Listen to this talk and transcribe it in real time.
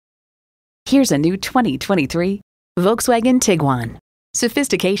Here's a new 2023 Volkswagen Tiguan.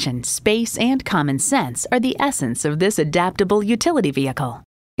 Sophistication, space, and common sense are the essence of this adaptable utility vehicle.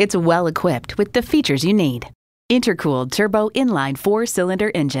 It's well equipped with the features you need. Intercooled turbo inline 4-cylinder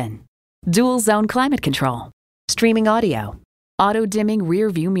engine, dual zone climate control, streaming audio, auto dimming rear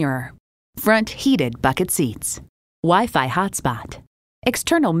view mirror, front heated bucket seats, Wi-Fi hotspot,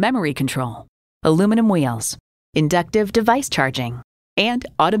 external memory control, aluminum wheels, inductive device charging, and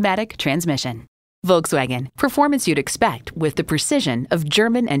automatic transmission. Volkswagen, performance you'd expect with the precision of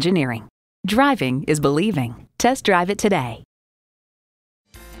German engineering. Driving is believing. Test drive it today.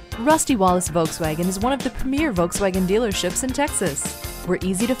 Rusty Wallis Volkswagen is one of the premier Volkswagen dealerships in Texas. We're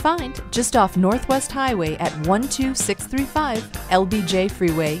easy to find just off Northwest Highway at 12635 LBJ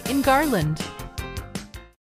Freeway in Garland.